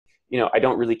I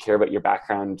don't really care about your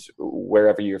background,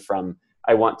 wherever you're from.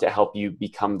 I want to help you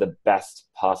become the best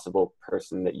possible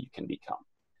person that you can become.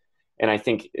 And I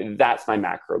think that's my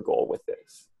macro goal with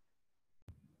this.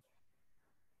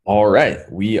 All right,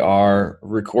 we are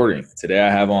recording. Today I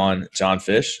have on John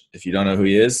Fish. If you don't know who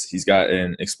he is, he's got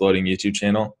an exploding YouTube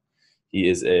channel. He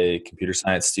is a computer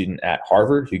science student at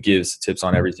Harvard who gives tips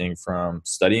on everything from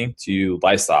studying to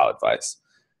lifestyle advice.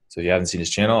 So if you haven't seen his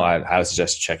channel, I highly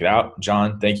suggest you check it out.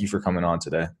 John, thank you for coming on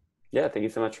today. Yeah, thank you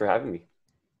so much for having me.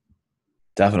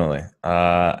 Definitely.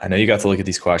 I know you got to look at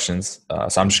these questions.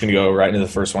 So I'm just going to go right into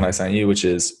the first one I sent you, which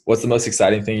is, what's the most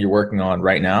exciting thing you're working on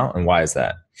right now, and why is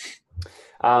that?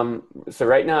 So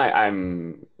right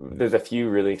now there's a few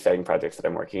really exciting projects that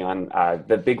I'm working on.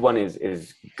 The big one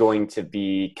is going to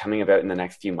be coming about in the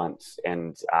next few months.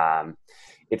 And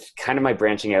it's kind of my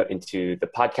branching out into the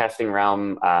podcasting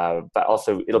realm, but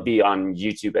also it'll be on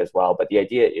YouTube as well. But the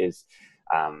idea is,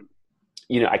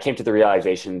 I came to the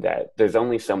realization that there's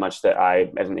only so much that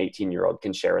I, as an 18-year-old,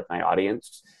 can share with my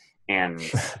audience. And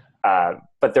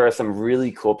but there are some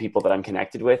really cool people that I'm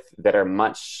connected with that are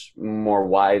much more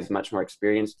wise, much more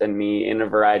experienced than me in a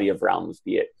variety of realms,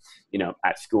 be it,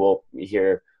 at school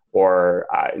here or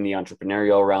in the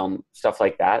entrepreneurial realm, stuff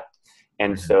like that.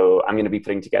 And so I'm going to be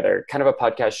putting together kind of a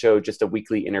podcast show, just a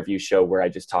weekly interview show where I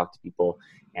just talk to people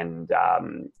and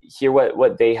hear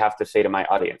what they have to say to my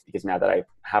audience. Because now that I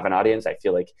have an audience, I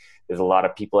feel like there's a lot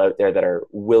of people out there that are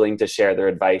willing to share their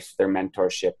advice, their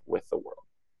mentorship with the world.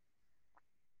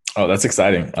 Oh, that's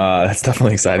exciting. That's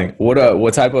definitely exciting.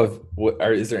 What type of,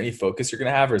 is there any focus you're going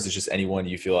to have, or is it just anyone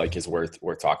you feel like is worth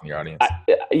talking to your audience?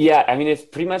 Yeah, I mean, it's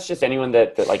pretty much just anyone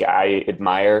that like I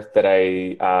admire, that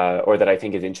or that I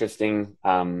think is interesting.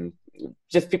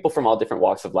 Just people from all different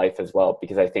walks of life as well,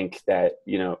 because I think that,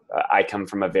 I come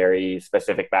from a very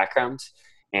specific background,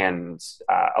 and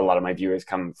a lot of my viewers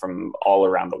come from all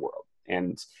around the world.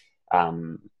 And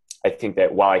I think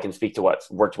that while I can speak to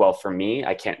what's worked well for me,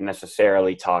 I can't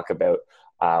necessarily talk about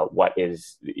what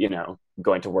is,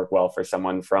 going to work well for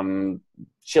someone from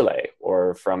Chile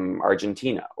or from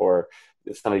Argentina or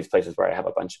some of these places where I have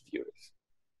a bunch of viewers.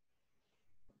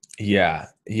 Yeah.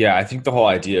 I think the whole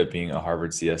idea of being a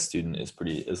Harvard CS student is a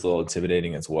little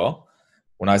intimidating as well.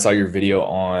 When I saw your video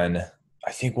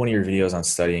I think one of your videos on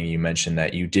studying, you mentioned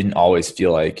that you didn't always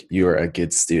feel like you were a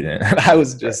good student. I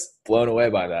was just blown away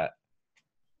by that.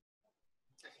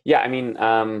 Yeah, I mean,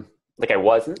 I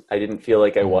didn't feel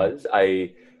like I was.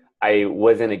 I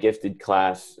was in a gifted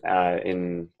class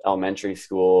in elementary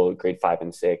school, grade 5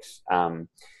 and 6.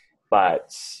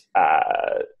 But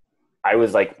I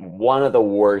was like one of the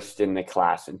worst in the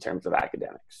class in terms of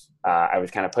academics. I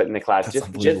was kind of put in the class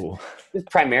just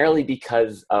primarily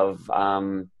because of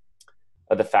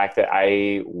the fact that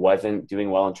I wasn't doing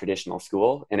well in traditional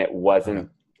school, and it wasn't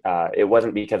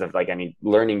because of like any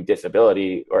learning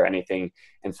disability or anything.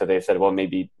 And so they said, well,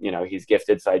 maybe, he's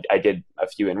gifted. So I did a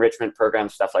few enrichment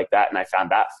programs, stuff like that. And I found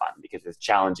that fun because it's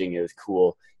challenging, it was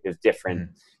cool, it was different.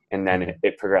 And then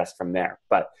it progressed from there.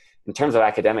 But in terms of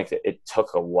academics, it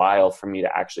took a while for me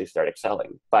to actually start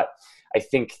excelling. But I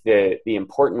think the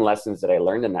important lessons that I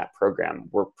learned in that program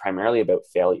were primarily about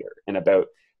failure and about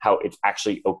how it's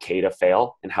actually okay to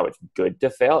fail and how it's good to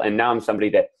fail. And now I'm somebody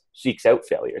that seeks out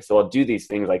failure. So I'll do these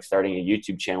things like starting a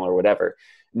YouTube channel or whatever,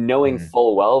 knowing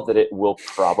full well that it will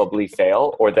probably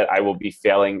fail, or that I will be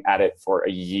failing at it for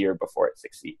a year before it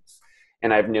succeeds.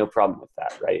 And I have no problem with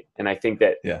that, right? And I think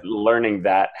that learning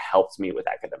that helps me with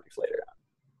academics later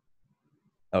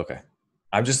on. Okay.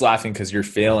 I'm just laughing because you're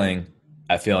failing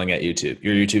at YouTube.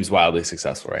 Your YouTube's wildly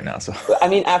successful right now. So I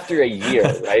mean, after a year,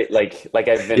 right? Like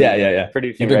I've been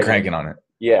producing. You've been cranking on it.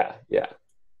 Yeah.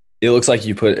 It looks like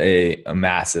you put a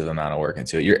massive amount of work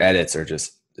into it. Your edits are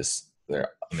just they're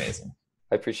amazing.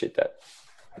 I appreciate that.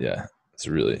 Yeah, it's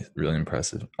really, really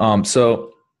impressive.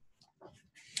 So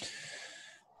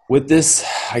with this,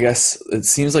 I guess it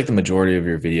seems like the majority of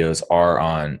your videos are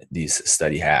on these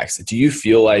study hacks. Do you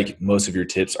feel like most of your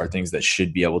tips are things that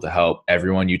should be able to help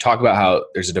everyone? You talk about how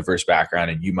there's a diverse background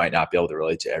and you might not be able to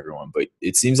relate to everyone, but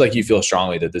it seems like you feel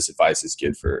strongly that this advice is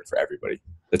good for everybody,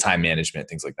 the time management,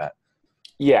 things like that.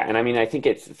 Yeah. And I mean, I think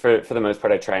it's for the most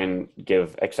part, I try and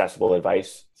give accessible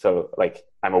advice. So like,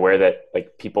 I'm aware that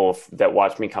like people that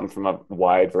watch me come from a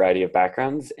wide variety of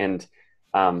backgrounds, and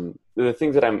the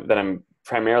things that I'm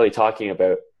primarily talking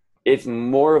about, it's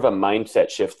more of a mindset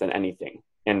shift than anything.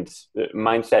 And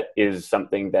mindset is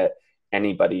something that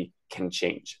anybody can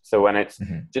change. So when it's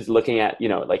just looking at,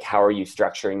 like, how are you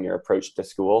structuring your approach to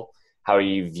school? How are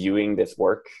you viewing this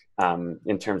work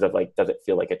in terms of like, does it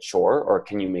feel like a chore, or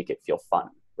can you make it feel fun?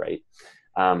 Right.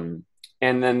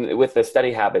 And then with the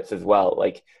study habits as well,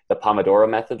 like the Pomodoro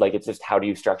method, like it's just how do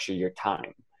you structure your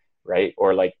time, right?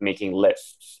 Or like making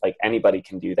lists, like anybody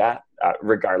can do that,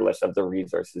 regardless of the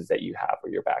resources that you have or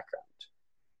your background.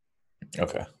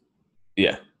 Okay.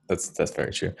 Yeah, that's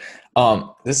very true.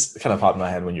 This kind of popped in my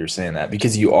head when you were saying that,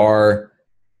 because you are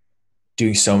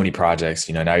doing so many projects,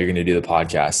 you know, now you're going to do the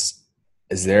podcast.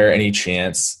 Is there any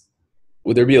chance,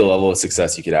 would there be a level of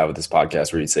success you could have with this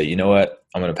podcast where you'd say, you know what,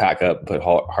 I'm going to pack up, put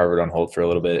Harvard on hold for a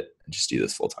little bit and just do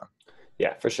this full time?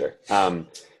 Yeah, for sure.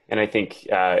 And I think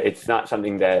it's not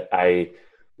something that I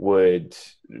would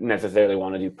necessarily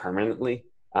want to do permanently.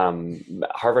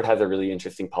 Harvard has a really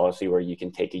interesting policy where you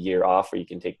can take a year off, or you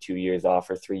can take 2 years off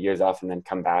or 3 years off and then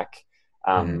come back.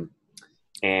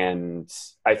 And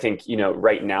I think, you know,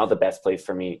 right now the best place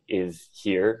for me is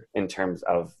here in terms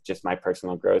of just my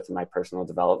personal growth and my personal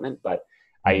development. But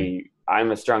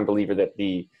I'm a strong believer that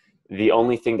the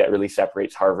only thing that really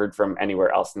separates Harvard from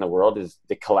anywhere else in the world is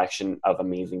the collection of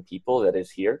amazing people that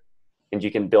is here. And you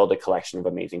can build a collection of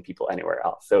amazing people anywhere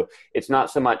else. So it's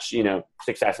not so much, you know,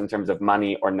 success in terms of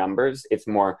money or numbers. It's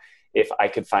more if I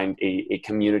could find a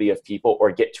community of people,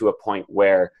 or get to a point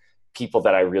where people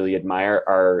that I really admire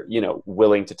are, you know,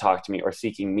 willing to talk to me or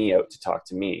seeking me out to talk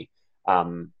to me.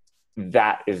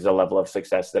 That is the level of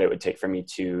success that it would take for me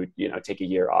to, you know, take a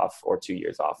year off or 2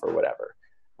 years off or whatever.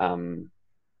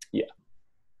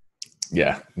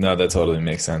 Yeah, no, that totally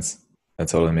makes sense. That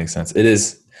totally makes sense. It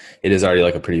is already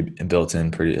like a pretty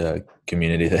built-in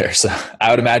community there. So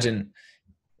I would imagine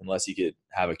unless you could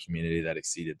have a community that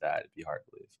exceeded that, it'd be hard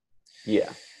to leave.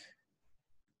 Yeah.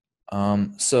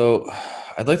 So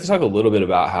I'd like to talk a little bit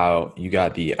about how you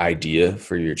got the idea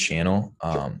for your channel.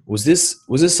 Was this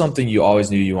something you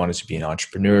always knew you wanted to be an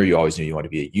entrepreneur? You always knew you wanted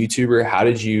to be a YouTuber? How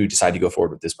did you decide to go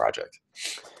forward with this project?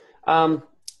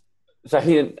 So I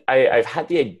mean, I've had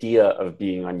the idea of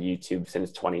being on YouTube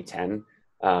since 2010.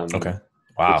 Okay.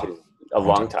 Wow. Which is a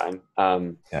long time.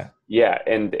 Yeah.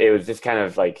 And it was just kind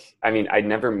of like, I mean, I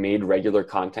never made regular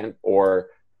content or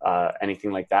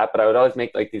anything like that, but I would always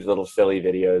make like these little silly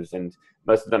videos, and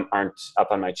most of them aren't up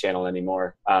on my channel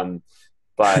anymore.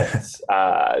 But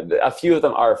a few of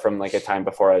them are from like a time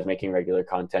before I was making regular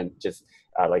content, just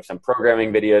like some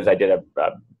programming videos. I did a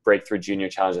Breakthrough Junior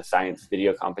Challenge of Science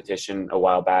video competition a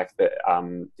while back that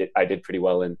I did pretty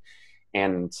well in.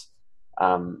 And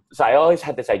so I always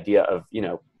had this idea of, you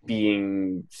know,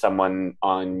 being someone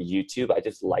on YouTube. I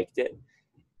just liked it.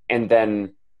 And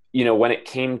then, you know, when it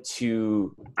came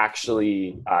to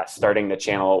actually starting the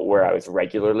channel where I was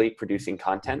regularly producing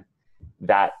content,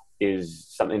 that is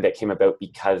something that came about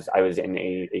because I was in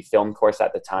a film course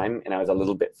at the time, and I was a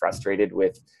little bit frustrated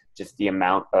with just the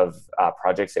amount of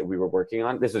projects that we were working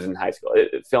on. This was in high school.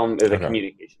 Film is a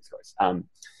communications course.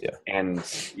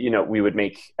 And, you know, we would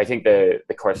make, I think the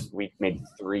course, we made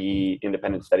 3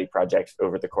 independent study projects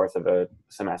over the course of a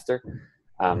semester.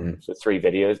 So 3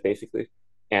 videos basically.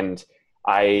 And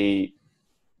I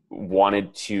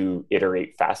wanted to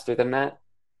iterate faster than that.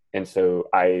 And so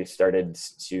I started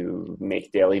to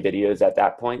make daily videos at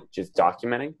that point, just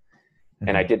documenting.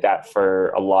 And I did that for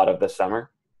a lot of the summer.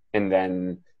 And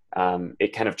then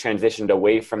it kind of transitioned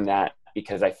away from that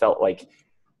because I felt like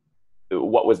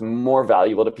what was more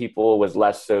valuable to people was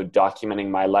less so documenting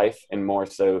my life and more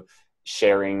so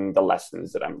sharing the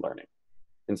lessons that I'm learning.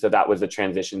 And so that was the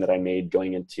transition that I made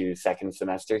going into second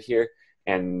semester here.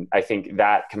 And I think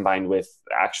that, combined with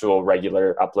actual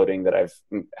regular uploading that I've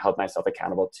held myself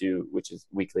accountable to, which is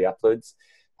weekly uploads,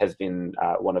 has been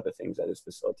one of the things that has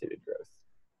facilitated growth.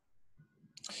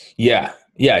 Yeah,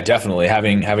 definitely.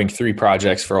 Having 3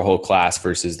 projects for a whole class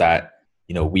versus that,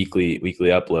 you know, weekly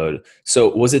upload. So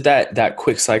was it that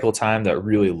quick cycle time that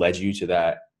really led you to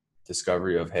that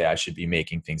discovery of, hey, I should be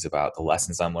making things about the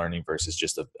lessons I'm learning versus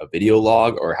just a video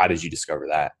log? Or how did you discover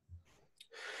that?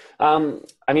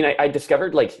 I mean, I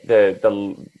discovered like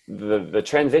the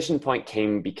transition point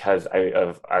came because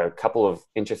of a couple of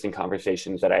interesting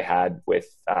conversations that I had with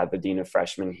the dean of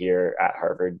freshmen here at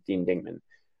Harvard, Dean Dingman,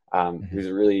 who's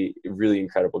a really, really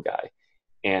incredible guy.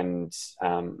 And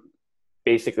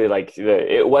basically, like,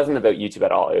 it wasn't about YouTube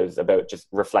at all. It was about just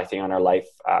reflecting on our life,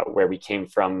 where we came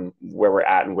from, where we're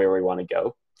at, and where we want to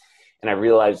go. And I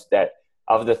realized that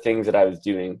of the things that I was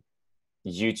doing,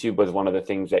 YouTube was one of the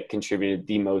things that contributed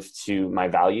the most to my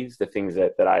values, the things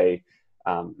that I,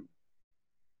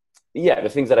 the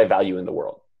things that I value in the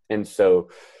world. And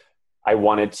so I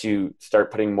wanted to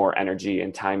start putting more energy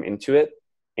and time into it.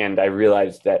 And I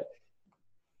realized that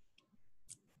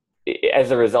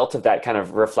as a result of that kind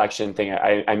of reflection thing,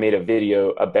 I made a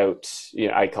video about, you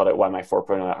know, I called it Why My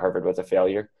 4.0 at Harvard Was a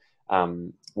Failure.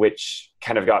 which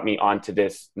kind of got me onto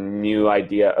this new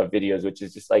idea of videos, which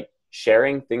is just like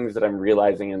sharing things that I'm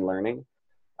realizing and learning.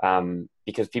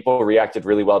 Because people reacted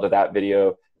really well to that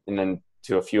video, and then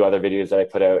to a few other videos that I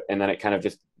put out. And then it kind of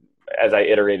just, as I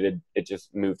iterated, it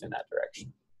just moved in that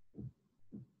direction.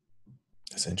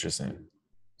 That's interesting.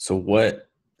 So what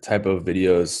type of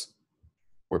videos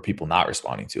were people not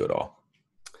responding to at all?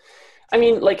 I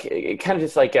mean, like, kind of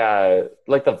just like the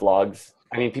vlogs.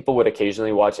 I mean, people would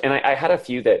occasionally watch, and I had a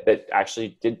few that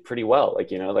actually did pretty well.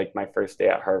 Like, like my first day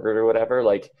at Harvard or whatever,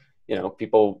 like,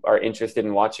 people are interested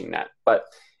in watching that. But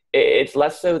it's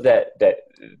less so that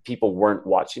people weren't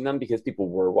watching them, because people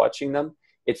were watching them.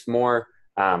 It's more,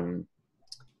 I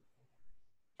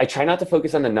try not to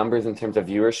focus on the numbers in terms of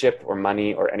viewership or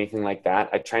money or anything like that.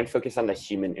 I try and focus on the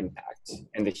human impact,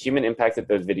 and the human impact that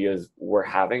those videos were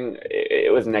having,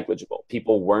 it was negligible.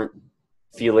 People weren't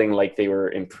feeling like they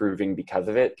were improving because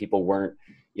of it. People weren't,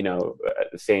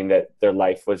 saying that their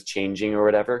life was changing or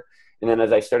whatever. And then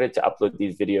as I started to upload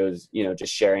these videos,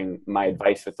 just sharing my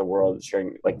advice with the world,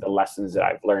 sharing like the lessons that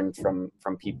I've learned from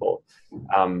people,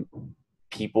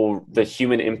 the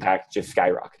human impact just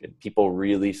skyrocketed. People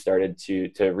really started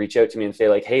to reach out to me and say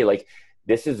like, hey, like,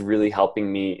 this is really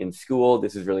helping me in school.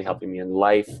 This is really helping me in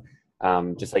life.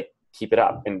 Just like, keep it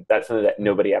up. And that's something that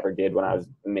nobody ever did when I was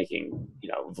making,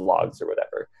 vlogs or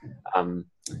whatever.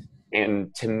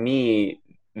 And to me,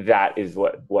 that is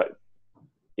what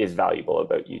is valuable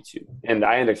about YouTube. And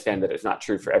I understand that it's not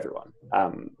true for everyone.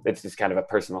 It's just kind of a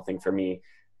personal thing for me.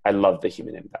 I love the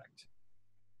human impact.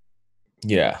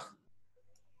 Yeah.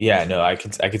 Yeah, no, I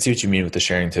could see what you mean with the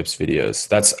sharing tips videos.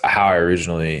 That's how I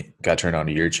originally got turned on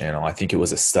to your channel. I think it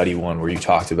was a study one where you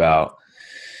talked about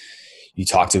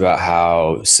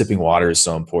how sipping water is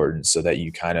so important, so that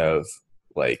you kind of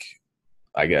like,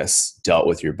 I guess, dealt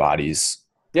with your body's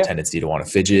tendency to want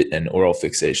to fidget and oral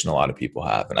fixation a lot of people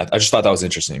have. And I just thought that was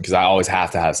interesting, because I always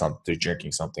have to have something,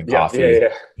 drinking something, coffee.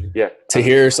 Yeah. To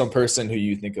hear some person who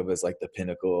you think of as like the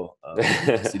pinnacle of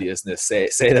fastidiousness say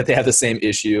that they have the same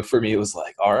issue, for me, it was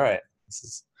like, all right,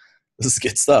 this is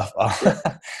good stuff.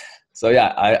 So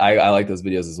yeah, I like those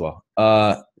videos as well.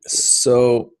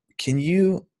 So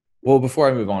before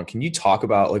I move on, can you talk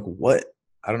about like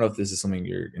I don't know if this is something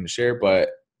you're going to share, but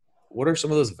what are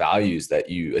some of those values that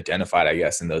you identified, I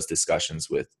guess, in those discussions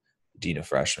with Dean of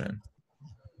Freshmen?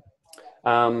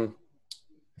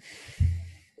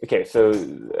 Okay, so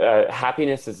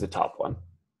happiness is the top one.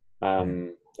 I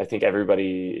think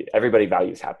everybody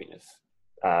values happiness.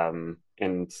 And,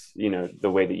 the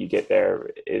way that you get there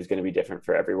is going to be different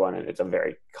for everyone, and it's a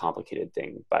very complicated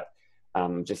thing. But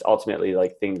just ultimately,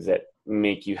 like, things that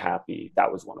make you happy,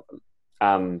 that was one of them.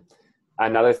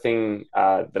 Another thing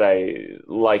that I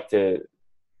like to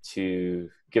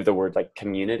give the word like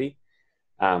community,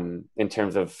 in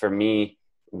terms of, for me,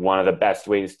 one of the best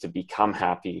ways to become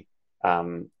happy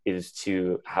is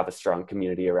to have a strong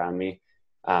community around me.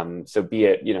 So be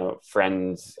it,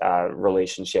 friends,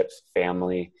 relationships,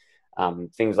 family,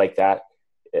 things like that.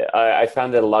 I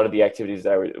found that a lot of the activities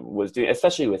that I was doing,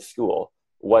 especially with school,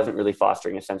 wasn't really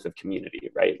fostering a sense of community,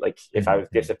 right? Like, if I was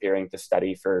disappearing to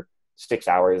study for 6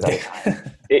 hours at a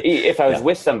time, if I was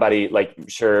with somebody, like,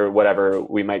 sure, whatever,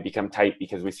 we might become tight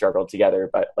because we struggled together,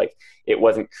 but like, it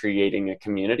wasn't creating a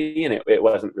community, and it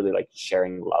wasn't really like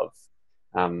sharing love.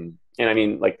 And I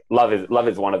mean, like, love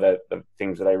is one of the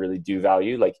things that I really do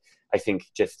value. Like, I think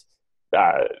just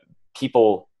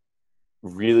people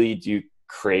really do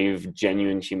crave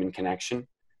genuine human connection,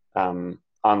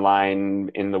 online,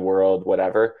 in the world,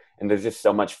 whatever. And there's just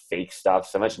so much fake stuff,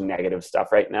 so much negative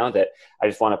stuff right now, that I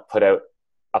just want to put out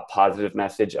a positive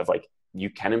message of like, you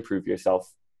can improve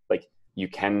yourself. Like, you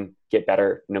can get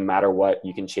better no matter what.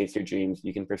 You can chase your dreams.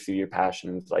 You can pursue your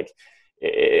passions. Like,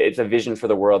 it's a vision for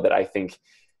the world that I think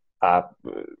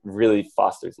really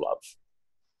fosters love.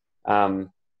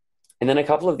 And then a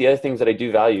couple of the other things that I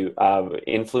do value,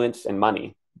 influence and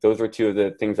money. Those were two of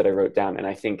the things that I wrote down. And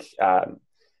I think,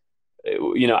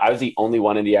 I was the only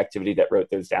one in the activity that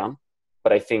wrote those down.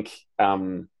 But I think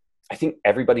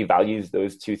everybody values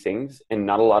those two things, and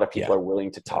not a lot of people are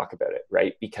willing to talk about it,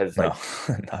 right? Because like,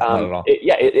 not at all.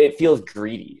 It feels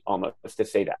greedy almost to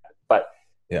say that. But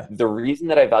the reason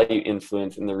that I value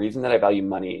influence and the reason that I value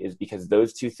money is because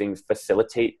those two things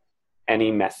facilitate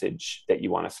any message that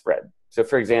you want to spread. So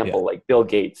for example, like Bill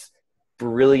Gates,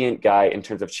 brilliant guy in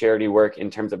terms of charity work, in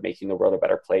terms of making the world a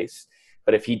better place.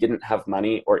 But if he didn't have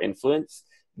money or influence,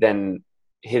 then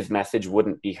his message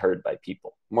wouldn't be heard by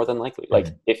people, more than likely. Like,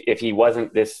 if he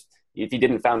wasn't this, if he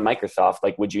didn't found Microsoft,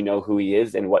 like, would you know who he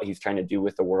is and what he's trying to do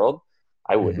with the world?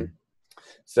 I wouldn't.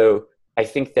 So I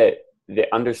think that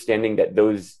the understanding that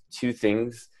those two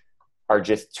things are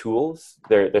just tools.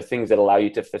 They're things that allow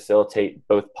you to facilitate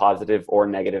both positive or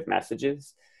negative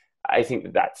messages. I think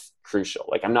that that's crucial.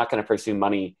 Like, I'm not going to pursue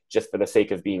money just for the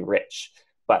sake of being rich,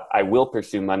 but I will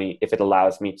pursue money if it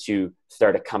allows me to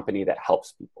start a company that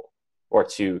helps people, or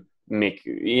to make,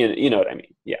 you know what I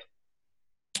mean? Yeah.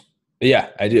 Yeah,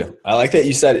 I do. I like that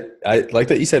you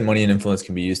said money and influence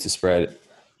can be used to spread,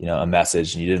 a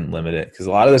message, and you didn't limit it. Because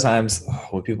a lot of the times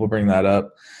when people bring that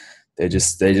up, they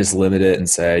just limit it and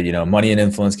say, money and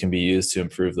influence can be used to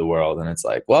improve the world. And it's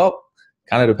like, well,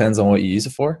 kind of depends on what you use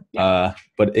it for. Yeah.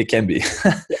 But it can be.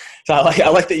 Yeah. So I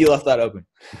like that you left that open.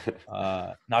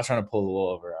 Not trying to pull the wool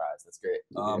over our eyes. That's great.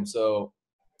 So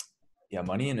yeah,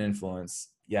 money and influence.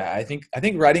 Yeah, I think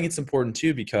writing it's important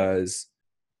too, because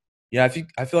I feel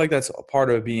like that's a part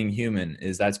of being human,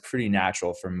 is that's pretty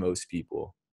natural for most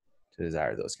people to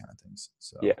desire those kind of things.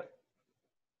 So Yeah.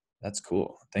 that's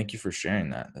cool. Thank you for sharing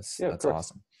that. That's Of course.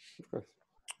 awesome. Of course.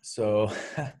 So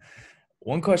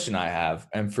one question I have,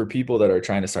 and for people that are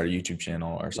trying to start a YouTube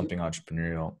channel or something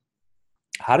entrepreneurial,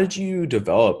 how did you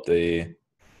develop the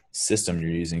system you're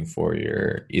using for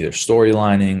your either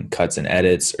storylining, cuts and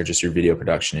edits, or just your video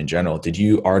production in general? Did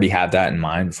you already have that in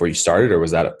mind before you started, or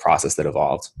was that a process that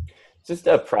evolved? Just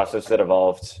a process that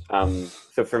evolved.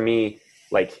 So for me,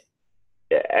 like,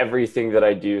 everything that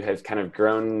I do has kind of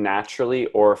grown naturally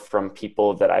or from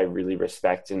people that I really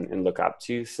respect and look up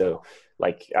to. So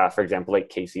like, for example, like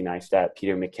Casey Neistat,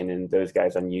 Peter McKinnon, those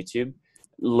guys on YouTube,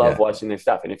 love watching their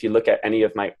stuff. And if you look at any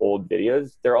of my old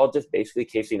videos, they're all just basically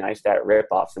Casey Neistat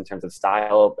ripoffs in terms of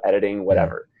style, editing,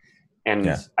 whatever.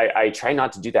 And I try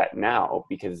not to do that now,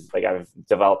 because like, I've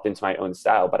developed into my own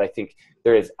style, but I think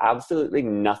there is absolutely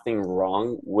nothing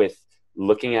wrong with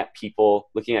looking at people,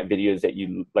 looking at videos that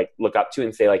you like look up to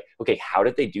and say like, okay, how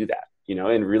did they do that?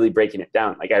 And really breaking it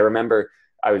down. Like, I remember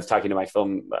I was talking to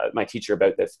my teacher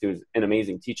about this, who was an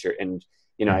amazing teacher. And,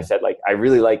 I said like, I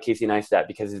really like Casey Neistat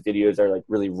because his videos are like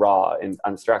really raw and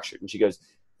unstructured. And she goes,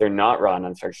 they're not raw and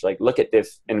unstructured. Like, look at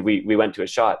this. And we went to a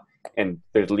shot, and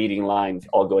there's leading lines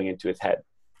all going into his head.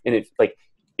 And it's like,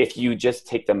 if you just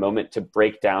take the moment to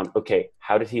break down, okay,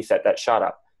 how did he set that shot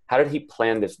up? How did he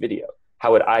plan this video?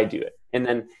 How would I do it? And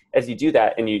then as you do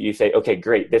that and you say, okay,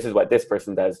 great, this is what this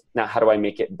person does. Now, how do I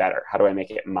make it better? How do I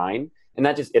make it mine? And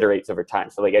that just iterates over time.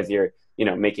 So like, as you're,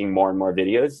 making more and more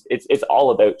videos, it's all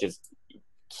about just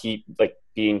keep like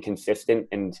being consistent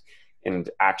and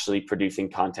actually producing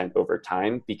content over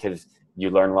time, because you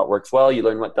learn what works well, you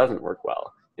learn what doesn't work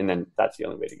well. And then that's the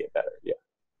only way to get better. Yeah.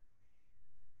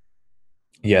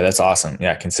 Yeah, that's awesome.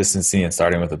 Yeah, consistency and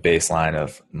starting with a baseline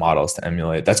of models to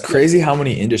emulate. That's crazy how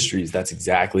many industries that's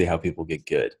exactly how people get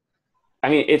good. I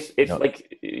mean, it's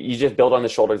like, you just build on the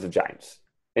shoulders of giants,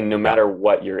 and no matter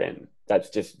what you're in, that's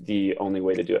just the only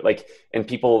way to do it. Like, and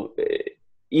people,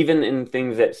 even in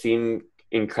things that seem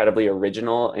incredibly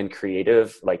original and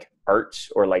creative, like art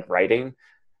or like writing,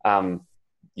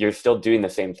 you're still doing the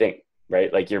same thing,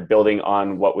 right? Like, you're building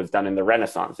on what was done in the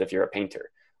Renaissance if you're a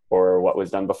painter, or what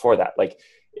was done before that. Like,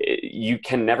 you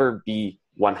can never be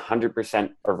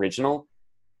 100% original,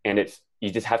 and you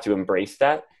just have to embrace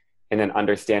that and then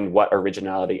understand what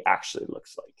originality actually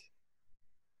looks like.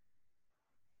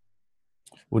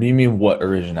 What do you mean what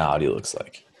originality looks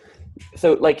like?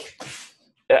 So like,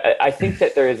 I think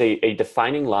that there is a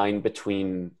defining line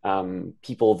between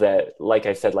people that, like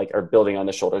I said, like are building on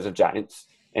the shoulders of giants,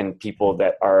 and people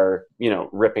that are,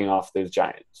 ripping off those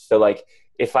giants. So like,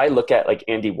 if I look at like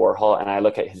Andy Warhol and I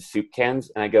look at his soup cans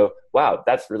and I go, wow,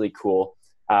 that's really cool.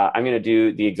 I'm going to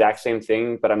do the exact same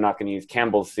thing, but I'm not going to use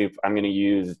Campbell's soup. I'm going to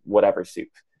use whatever soup,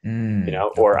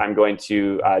 or I'm going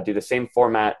to do the same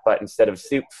format, but instead of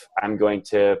soup, I'm going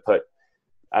to put,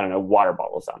 I don't know, water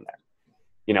bottles on there.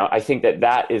 I think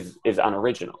that is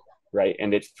unoriginal, right?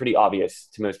 And it's pretty obvious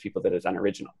to most people that it's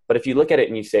unoriginal. But if you look at it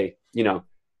and you say,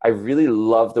 I really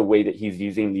love the way that he's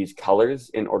using these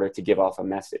colors in order to give off a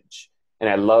message. And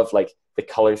I love like the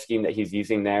color scheme that he's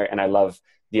using there. And I love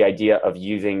the idea of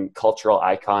using cultural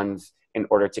icons in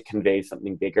order to convey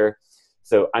something bigger.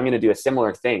 So I'm going to do a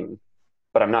similar thing,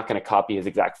 but I'm not going to copy his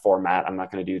exact format. I'm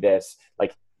not going to do this,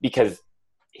 like, because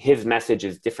his message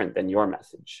is different than your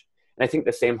message. And I think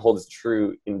the same holds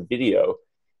true in video,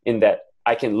 in that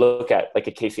I can look at like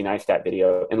a Casey Neistat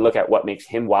video and look at what makes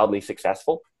him wildly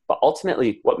successful. But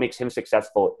ultimately, what makes him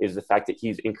successful is the fact that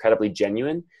he's incredibly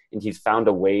genuine, and he's found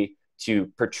a way to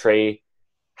portray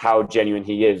how genuine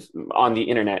he is on the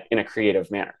internet in a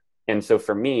creative manner. And so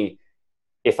for me,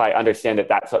 if I understand that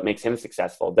that's what makes him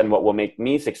successful, then what will make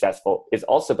me successful is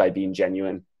also by being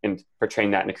genuine and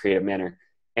portraying that in a creative manner.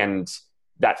 And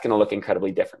that's going to look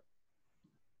incredibly different.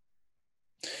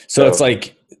 So So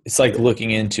it's like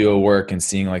looking into a work and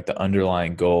seeing like the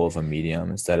underlying goal of a medium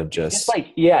instead of it's just like,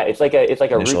 yeah, it's like a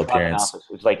initial root cause appearance. analysis.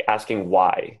 It's like asking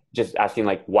why, just asking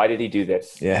like, why did he do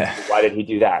this? Yeah. Why did he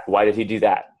do that? Why did he do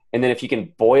that? And then if you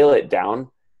can boil it down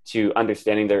to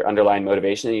understanding their underlying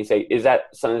motivation, and you say, is that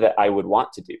something that I would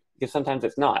want to do? Because sometimes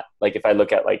it's not. Like if I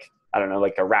look at like, I don't know,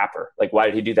 like a rapper, like why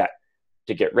did he do that?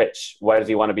 To get rich. Why does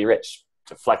he want to be rich?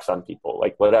 To flex on people,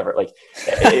 like whatever. Like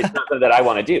it's not something that I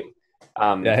want to do.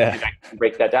 Yeah. And I can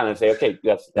break that down and say, okay,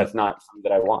 that's not something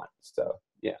that I want. So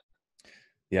yeah.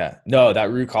 Yeah. No,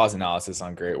 that root cause analysis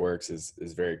on Great Works is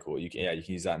very cool. You can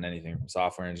use that in anything from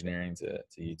software engineering to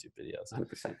YouTube videos.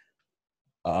 100%.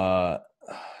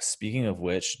 Speaking of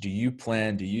which, do you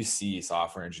see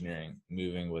software engineering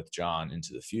moving with John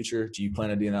into the future? Do you plan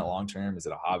on doing that long term? Is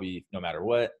it a hobby no matter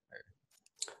what?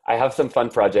 I have some fun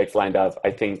projects lined up.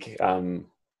 I think I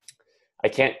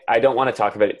don't want to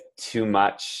talk about it too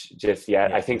much just yet.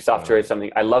 Yeah, I think software is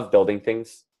something I love building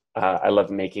things. I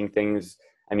love making things.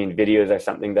 I mean, videos are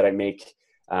something that I make,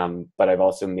 but I've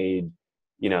also made,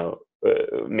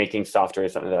 making software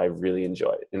is something that I really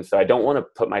enjoy. And so I don't want to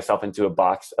put myself into a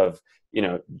box of,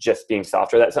 just being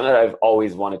software. That's something that I've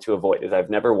always wanted to avoid. Is I've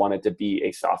never wanted to be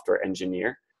a software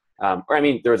engineer.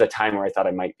 There was a time where I thought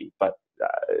I might be, but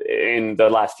in the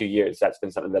last few years, that's been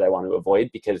something that I want to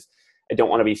avoid because I don't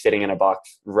want to be sitting in a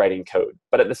box writing code.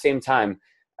 But at the same time,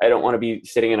 I don't want to be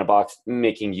sitting in a box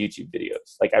making YouTube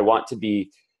videos. Like I want to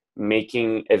be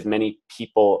making as many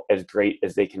people as great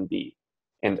as they can be.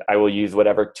 And I will use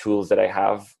whatever tools that I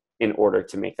have in order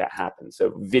to make that happen.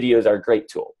 So videos are a great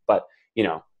tool, but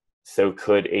so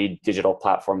could a digital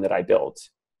platform that I build,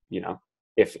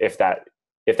 if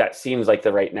that seems like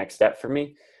the right next step for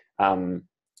me.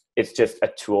 It's just a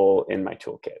tool in my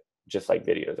toolkit, just like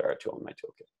videos are a tool in my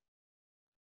toolkit.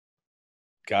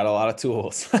 Got a lot of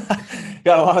tools.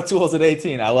 Got a lot of tools at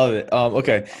 18. I love it.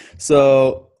 Okay.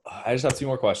 So I just have two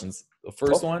more questions. The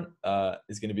first one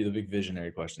is going to be the big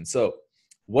visionary question. So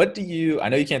I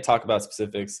know you can't talk about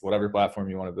specifics, whatever platform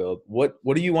you want to build. What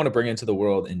do you want to bring into the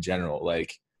world in general?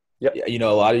 Like, Yep. a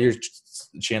lot of your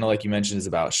channel, like you mentioned, is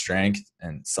about strength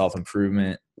and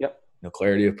self-improvement. Yep.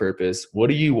 Clarity of purpose. What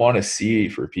do you want to see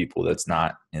for people that's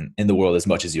not in the world as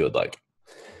much as you would like?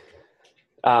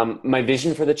 My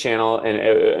vision for the channel,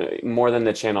 and more than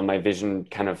the channel, my vision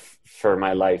kind of for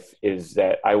my life is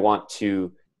that I want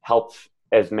to help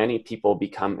as many people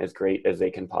become as great as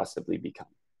they can possibly become.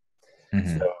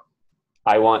 Mm-hmm. So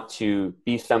I want to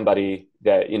be somebody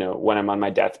that, when I'm on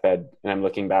my deathbed and I'm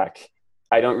looking back,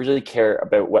 I don't really care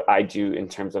about what I do in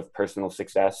terms of personal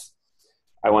success.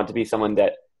 I want to be someone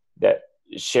that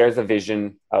shares a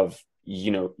vision of,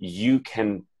 you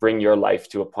can bring your life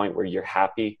to a point where you're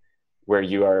happy, where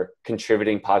you are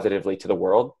contributing positively to the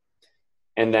world.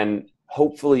 And then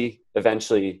hopefully,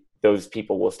 eventually, those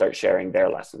people will start sharing their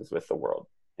lessons with the world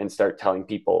and start telling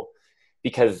people,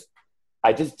 because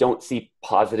I just don't see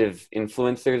positive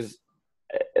influencers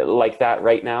like that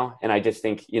right now. And I just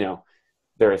think,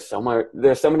 there are so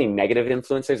many negative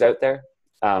influencers out there,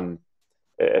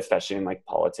 especially in like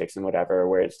politics and whatever,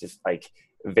 where it's just like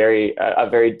very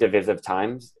divisive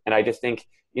times. And I just think,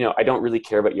 I don't really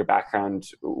care about your background,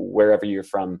 wherever you're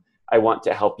from. I want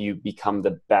to help you become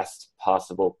the best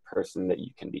possible person that you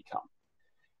can become.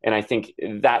 And I think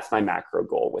that's my macro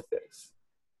goal with this.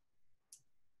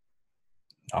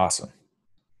 Awesome.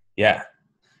 Yeah.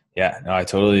 Yeah, no, I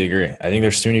totally agree. I think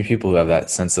there's too many people who have that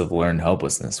sense of learned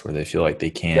helplessness where they feel like they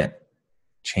can't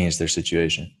change their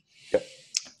situation. Yep.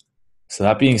 So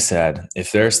that being said,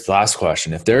 if there are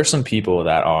some people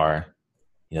that are,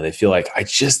 they feel like I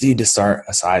just need to start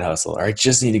a side hustle or I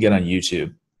just need to get on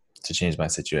YouTube to change my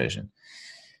situation,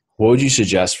 what would you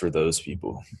suggest for those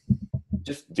people?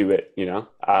 Just do it,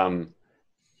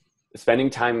 spending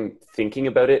time thinking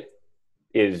about it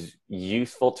is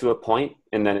useful to a point,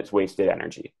 and then it's wasted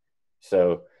energy.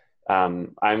 So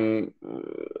I'm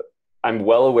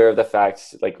well aware of the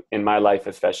fact, like in my life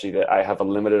especially, that I have a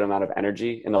limited amount of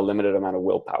energy and a limited amount of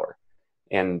willpower.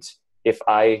 And if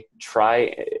I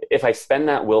spend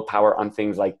that willpower on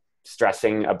things like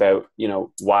stressing about,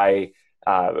 why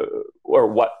or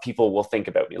what people will think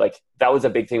about me, like that was a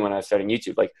big thing when I was starting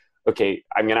YouTube. Like, okay,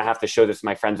 I'm going to have to show this to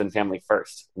my friends and family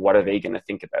first. What are they going to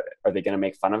think about it? Are they going to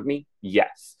make fun of me?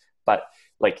 Yes. But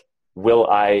like, will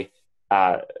I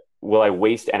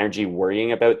waste energy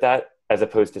worrying about that as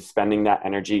opposed to spending that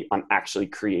energy on actually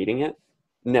creating it?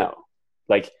 No.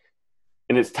 Like,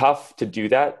 and it's tough to do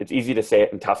that. It's easy to say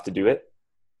it and tough to do it.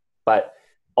 But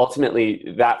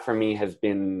ultimately, that for me has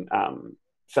been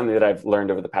something that I've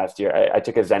learned over the past year. I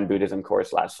took a Zen Buddhism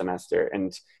course last semester,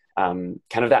 and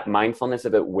kind of that mindfulness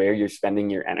about where you're spending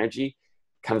your energy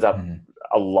comes up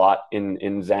a lot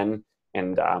in Zen.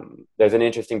 And there's an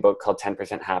interesting book called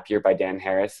 10% Happier by Dan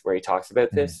Harris, where he talks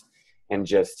about this. And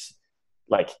just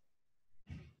like,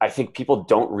 I think people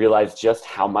don't realize just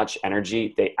how much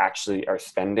energy they actually are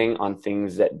spending on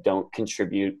things that don't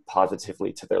contribute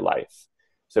positively to their life.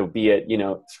 So be it, you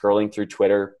know, scrolling through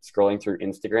Twitter, scrolling through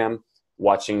Instagram,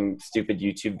 watching stupid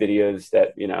YouTube videos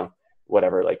that, you know,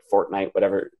 whatever, like Fortnite,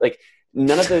 whatever, like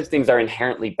none of those things are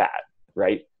inherently bad,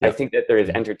 right? Yep. I think that there is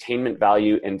entertainment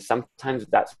value, and sometimes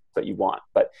that's what you want.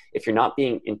 But if you're not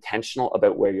being intentional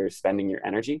about where you're spending your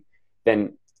energy,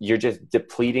 then you're just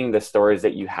depleting the stores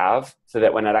that you have, so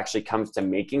that when it actually comes to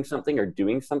making something or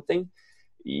doing something,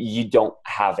 you don't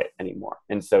have it anymore.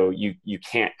 And so you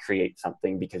can't create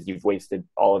something because you've wasted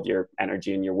all of your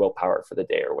energy and your willpower for the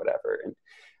day or whatever. And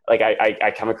like,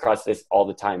 I come across this all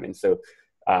the time. And so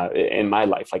in my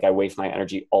life, like I waste my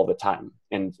energy all the time.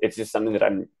 And it's just something that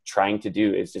I'm trying to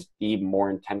do, is just be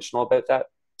more intentional about that.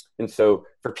 And so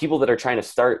for people that are trying to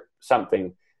start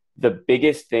something, the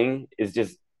biggest thing is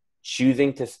just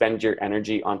choosing to spend your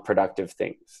energy on productive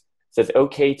things. So it's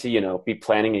okay to, you know, be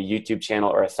planning a YouTube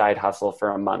channel or a side hustle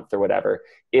for a month or whatever,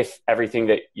 if everything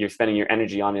that you're spending your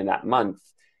energy on in that month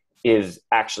is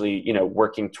actually, you know,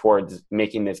 working towards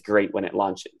making this great when it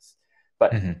launches.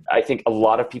 But I think a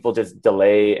lot of people just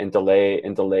delay and delay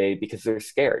and delay because they're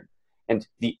scared. And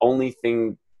the only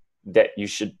thing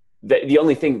the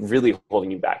only thing really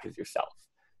holding you back is yourself.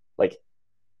 Like,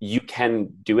 you can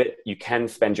do it. You can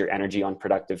spend your energy on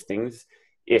productive things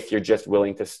if you're just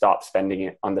willing to stop spending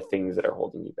it on the things that are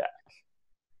holding you back.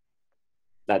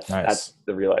 That's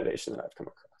the realization that I've come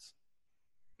across.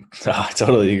 Oh, I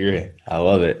totally agree. I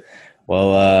love it.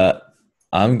 Well,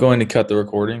 I'm going to cut the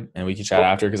recording and we can chat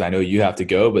after, because I know you have to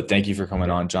go, but thank you for coming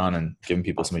on, John, and giving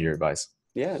people some of your advice.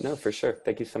 Yeah, no, for sure.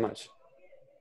 Thank you so much.